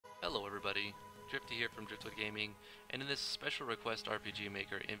Hello everybody, Drifty here from Driftwood Gaming, and in this special request RPG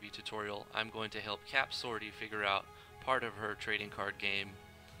Maker MV tutorial, I'm going to help Cap Sortie figure out part of her trading card game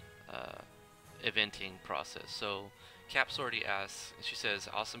eventing process. So Cap Sortie asks, she says,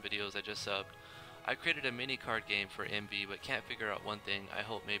 awesome videos, I just subbed. I created a mini card game for MV but can't figure out one thing I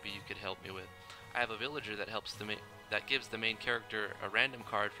hope maybe you could help me with. I have a villager that gives the main character a random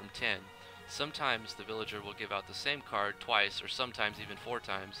card from 10. Sometimes the villager will give out the same card twice or sometimes even 4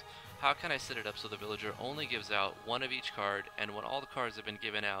 times. How can I set it up so the villager only gives out one of each card, and when all the cards have been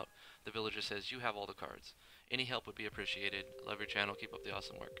given out, the villager says, you have all the cards. Any help would be appreciated. Love your channel, keep up the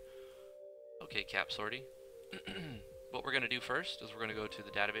awesome work. Okay, Cap Sortie. What we're going to do first is we're going to go to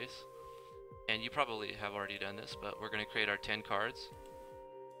the database, and you probably have already done this, but we're going to create our 10 cards.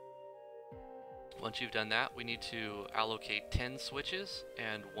 Once you've done that, we need to allocate 10 switches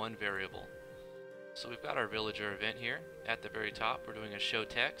and 1 variable. So we've got our villager event here. At the very top, we're doing a show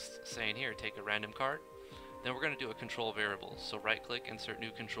text saying here, take a random card. Then we're going to do a control variable. So right click, insert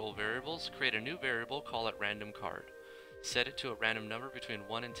new control variables, create a new variable, call it random card. Set it to a random number between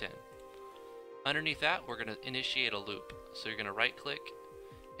 1 and 10. Underneath that, we're going to initiate a loop. So you're going to right click,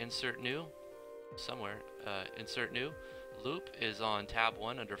 insert new, insert new. Loop is on tab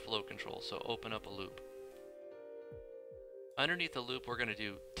 1 under flow control, so open up a loop. Underneath the loop, we're going to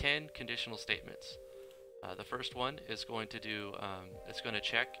do 10 conditional statements. The first one is going to do, it's going to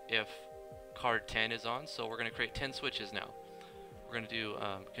check if card 10 is on, so we're going to create 10 switches now. We're going to do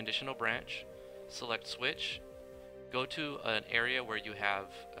conditional branch, select switch, go to an area where you have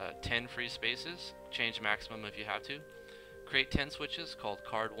 10 free spaces, change maximum if you have to, create 10 switches called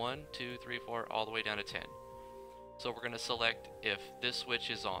card 1, 2, 3, 4, all the way down to 10. So we're going to select if this switch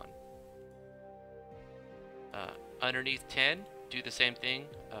is on. Underneath 10, do the same thing.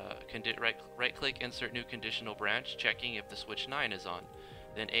 Right click, insert new conditional branch, checking if the switch 9 is on.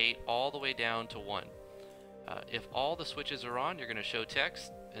 Then 8 all the way down to 1. If all the switches are on, you're going to show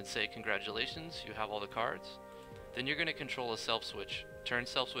text and say congratulations, you have all the cards. Then you're going to control a self switch. Turn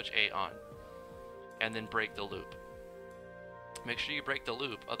self switch 8 on. And then break the loop. Make sure you break the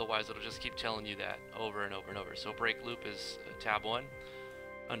loop, otherwise it'll just keep telling you that over and over and over. So break loop is tab 1,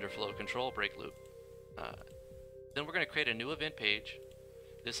 under flow control, break loop. Then we're going to create a new event page.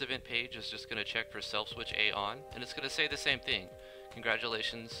 This event page is just going to check for self switch A on, and it's going to say the same thing.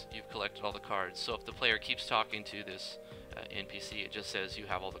 Congratulations, you've collected all the cards. So if the player keeps talking to this NPC, it just says you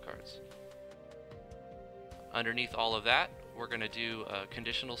have all the cards. Underneath all of that, we're going to do a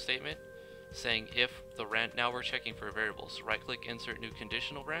conditional statement saying if the now we're checking for variables. So right click, insert new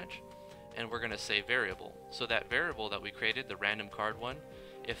conditional branch, and we're going to say variable. So that variable that we created, the random card one,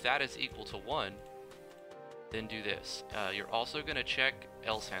 if that is equal to 1, then do this. You're also going to check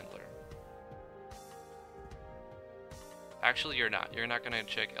else handler. Actually, you're not. You're not going to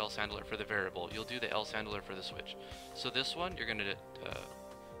check else handler for the variable. You'll do the else handler for the switch. So this one, you're going to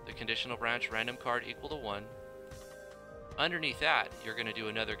the conditional branch random card equal to 1. Underneath that, you're going to do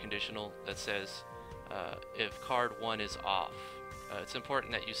another conditional that says if card 1 is off. It's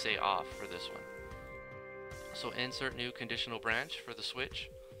important that you say off for this one. So insert new conditional branch for the switch.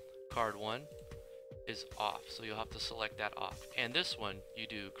 Card 1 is off, so you'll have to select that off. And this one, you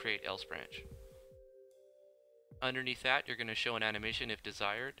do create else branch. Underneath that, you're going to show an animation if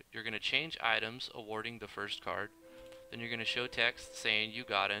desired. You're going to change items awarding the first card. Then you're going to show text saying you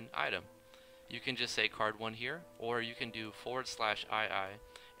got an item. You can just say card 1 here, or you can do /II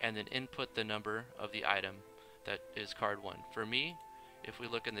and then input the number of the item that is card 1. For me, if we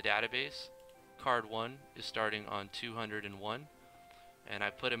look in the database, card 1 is starting on 201, and I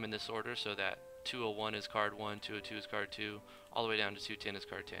put them in this order so that 201 is card 1, 202 is card 2, all the way down to 210 is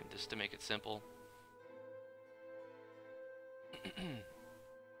card 10, just to make it simple.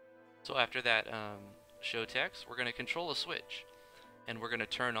 So after that show text, we're going to control a switch, and we're going to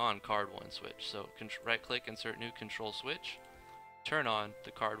turn on card 1 switch. So right click, insert new control switch, turn on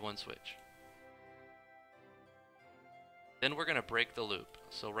the card 1 switch. Then we're going to break the loop.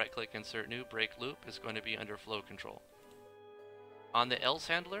 So right click, insert new, break loop is going to be under flow control. On the else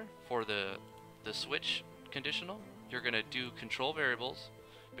handler for the switch conditional, you're going to do control variables.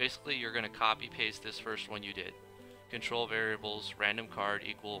 Basically, you're going to copy paste this first one you did. Control variables random card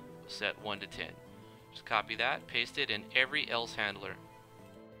equal set 1 to 10. Just copy that, paste it in every else handler.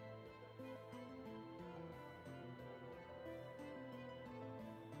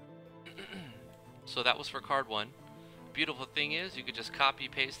 So that was for card 1. Beautiful thing is you could just copy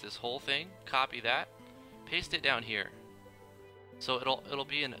paste this whole thing, copy that, paste it down here. So it'll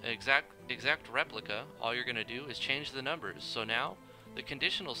be an exact replica. All you're going to do is change the numbers. So now the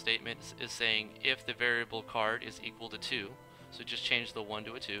conditional statement is saying if the variable card is equal to 2. So just change the 1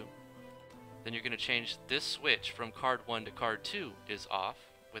 to a 2. Then you're going to change this switch from card 1 to card 2 is off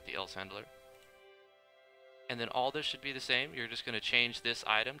with the else handler. And then all this should be the same. You're just going to change this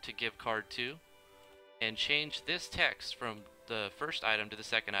item to give card 2 and change this text from the first item to the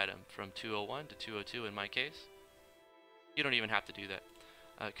second item from 201 to 202 in my case. You don't even have to do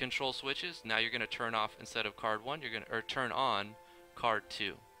that. Control switches, now you're going to turn off instead of card 1, you're going to turn on card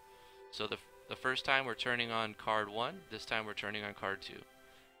 2. So the first time we're turning on card 1, this time we're turning on card 2.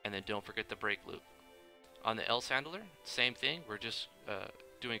 And then don't forget the break loop. On the else handler, same thing. We're just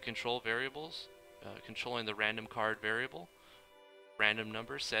doing control variables, controlling the random card variable, random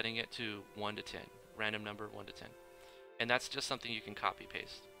number, setting it to 1 to 10. Random number 1 to 10. And that's just something you can copy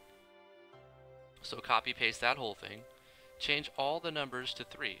paste. So copy paste that whole thing. Change all the numbers to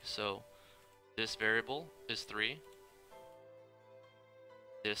 3. So this variable is 3.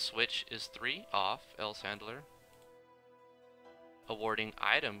 This switch is 3 off, else handler. Awarding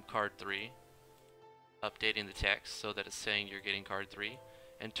item card 3, updating the text so that it's saying you're getting card 3,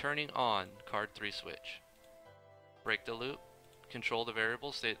 and turning on card 3 switch. Break the loop, control the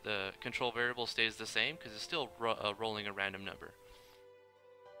variable, the control variable stays the same because it's still rolling a random number.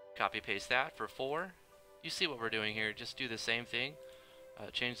 Copy paste that for 4. You see what we're doing here, just do the same thing.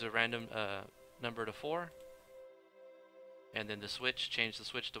 Change the random number to 4, and then the switch, change the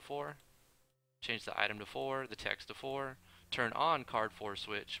switch to 4, change the item to 4, the text to 4, turn on card 4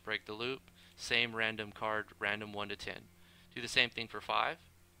 switch, break the loop, same random card, random 1 to 10. Do the same thing for 5,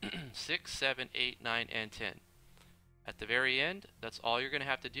 6, 7, 8, 9, and 10. At the very end, that's all you're going to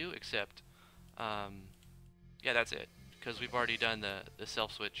have to do except, yeah, that's it, because we've already done the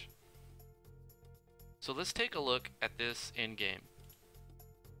self switch. So let's take a look at this in game.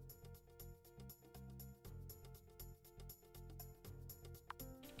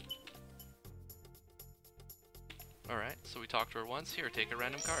 Alright, so we talked to her once. Here, take a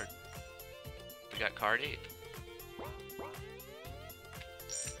random card. We got card 8.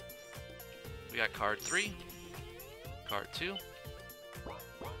 We got card 3. Card 2.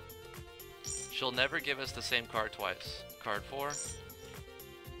 She'll never give us the same card twice. Card 4.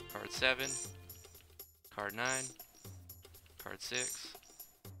 Card 7. Card 9. Card 6.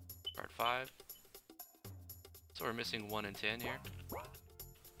 Card 5. So we're missing 1 and 10 here.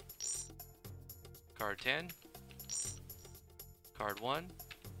 Card 10. Card 1.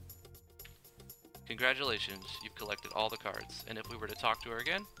 Congratulations, you've collected all the cards. And if we were to talk to her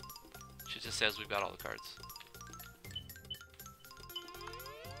again, she just says we've got all the cards.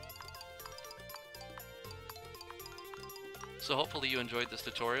 So hopefully you enjoyed this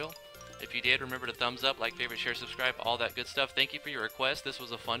tutorial. If you did, remember to thumbs up, like, favorite, share, subscribe, all that good stuff. Thank you for your request. This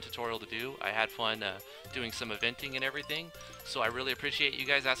was a fun tutorial to do. I had fun doing some eventing and everything. So I really appreciate you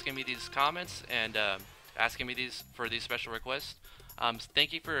guys asking me these comments and asking me for these special requests.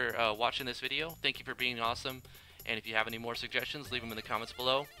 Thank you for watching this video. Thank you for being awesome. And if you have any more suggestions, leave them in the comments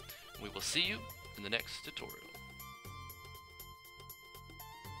below. We will see you in the next tutorial.